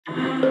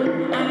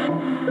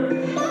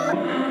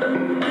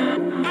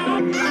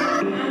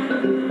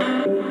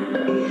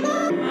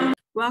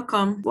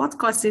Welcome. What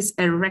causes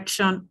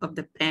erection of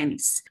the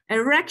penis?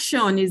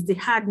 Erection is the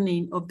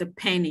hardening of the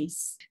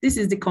penis. This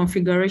is the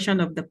configuration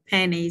of the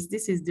penis.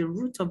 This is the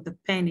root of the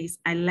penis,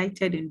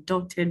 highlighted in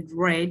dotted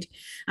red.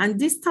 And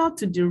distal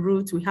to the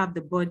root, we have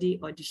the body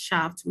or the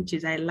shaft, which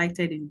is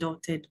highlighted in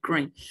dotted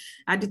green.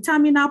 At the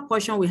terminal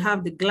portion, we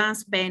have the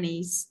glans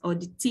penis or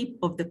the tip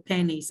of the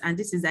penis, and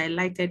this is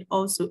highlighted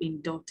also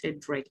in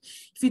dotted red.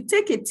 If you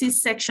take a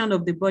T-section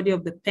of the body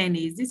of the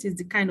penis, this is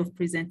the kind of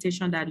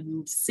presentation that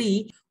you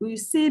see. We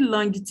see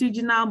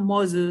longitudinal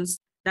muscles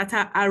that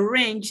are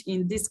arranged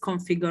in this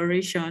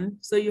configuration.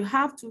 So you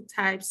have two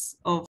types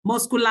of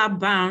muscular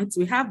bands.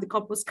 We have the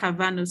corpus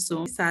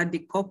cavernosum. These are the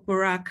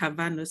corpora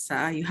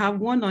cavernosa. You have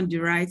one on the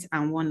right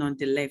and one on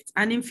the left.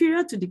 And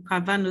inferior to the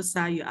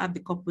cavernosa, you have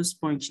the corpus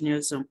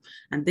spongiosum.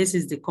 And this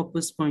is the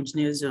corpus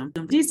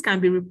spongiosum. This can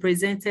be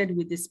represented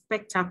with the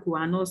spectacle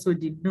and also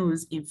the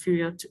nose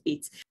inferior to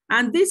it.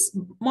 And these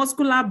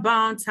muscular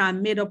bands are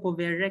made up of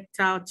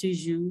erectile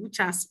tissue,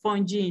 which are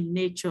spongy in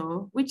nature,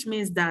 which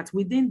means that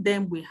within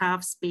them we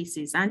have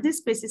spaces. And these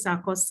spaces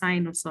are called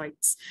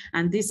sinusoids.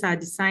 And these are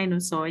the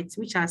sinusoids,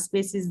 which are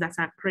spaces that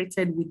are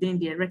created within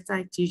the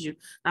erectile tissue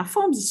that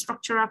forms the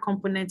structural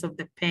component of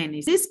the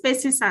penis. These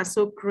spaces are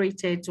so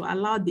created to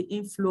allow the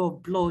inflow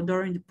of blood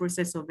during the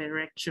process of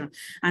erection.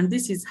 And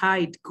this is how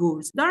it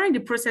goes. During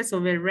the process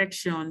of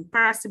erection,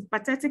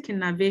 parasympathetic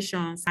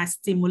innervations are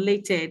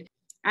stimulated,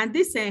 and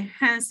this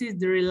enhances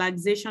the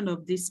relaxation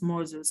of these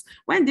muscles.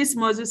 When these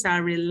muscles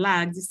are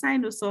relaxed, the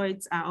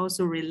sinusoids are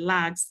also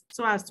relaxed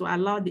so as to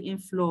allow the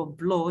inflow of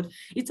blood.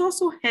 It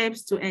also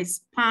helps to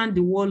expand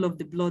the wall of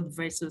the blood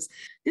vessels.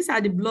 These are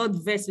the blood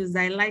vessels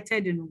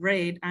highlighted in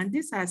red, and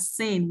these are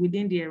seen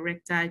within the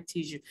erectile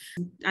tissue.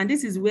 And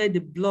this is where the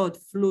blood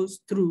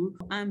flows through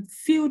and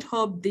filled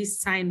up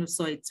these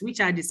sinusoids, which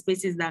are the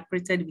spaces that are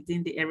created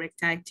within the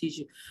erectile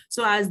tissue.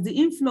 So as the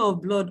inflow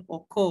of blood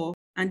occurs,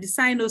 and the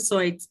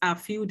sinusoids are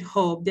filled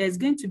up, there's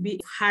going to be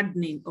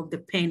hardening of the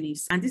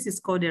penis, and this is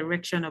called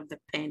erection of the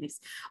penis.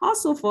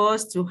 Also, for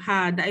us to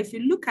add, if you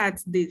look at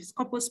the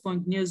corpus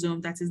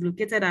spongiosum that is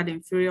located at the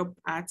inferior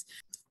part,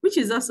 which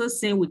is also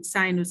seen with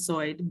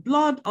sinusoid,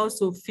 blood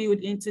also filled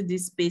into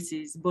these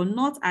spaces, but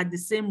not at the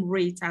same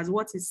rate as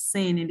what is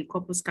seen in the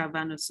corpus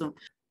cavernosum.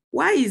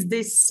 Why is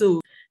this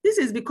so? This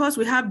is because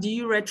we have the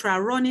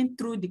urethra running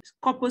through the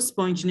corpus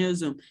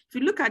spongiosum. If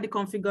you look at the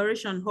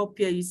configuration up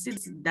here, you see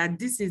that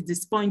this is the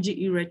spongy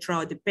urethra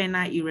or the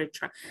penile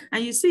urethra,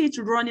 and you see it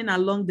running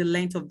along the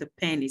length of the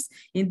penis.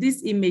 In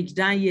this image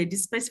down here, the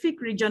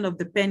specific region of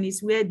the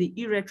penis where the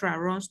urethra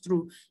runs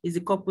through is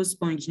the corpus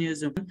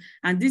spongiosum,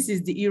 and this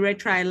is the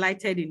urethra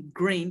highlighted in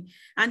green.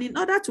 And in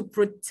order to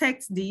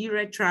protect the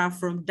urethra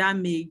from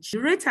damage, the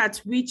rate at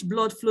which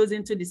blood flows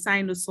into the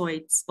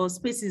sinusoids or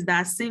spaces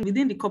that are seen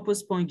within the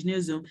corpus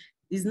spongiosum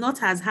is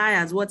not as high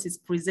as what is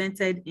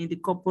presented in the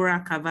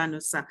corpora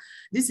cavernosa.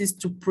 This is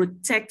to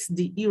protect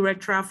the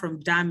urethra from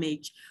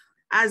damage.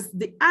 As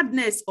the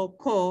hardness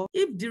occurs,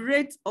 if the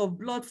rate of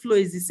blood flow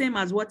is the same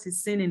as what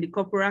is seen in the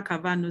corpora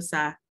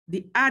cavernosa,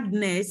 the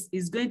hardness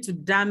is going to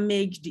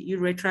damage the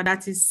urethra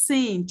that is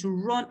seen to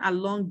run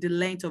along the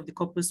length of the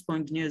corpus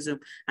spongiosum.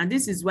 And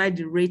this is why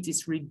the rate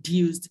is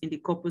reduced in the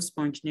corpus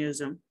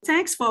spongiosum.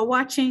 Thanks for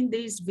watching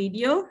this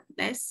video.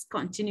 Let's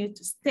continue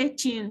to stay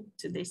tuned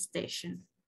to this station.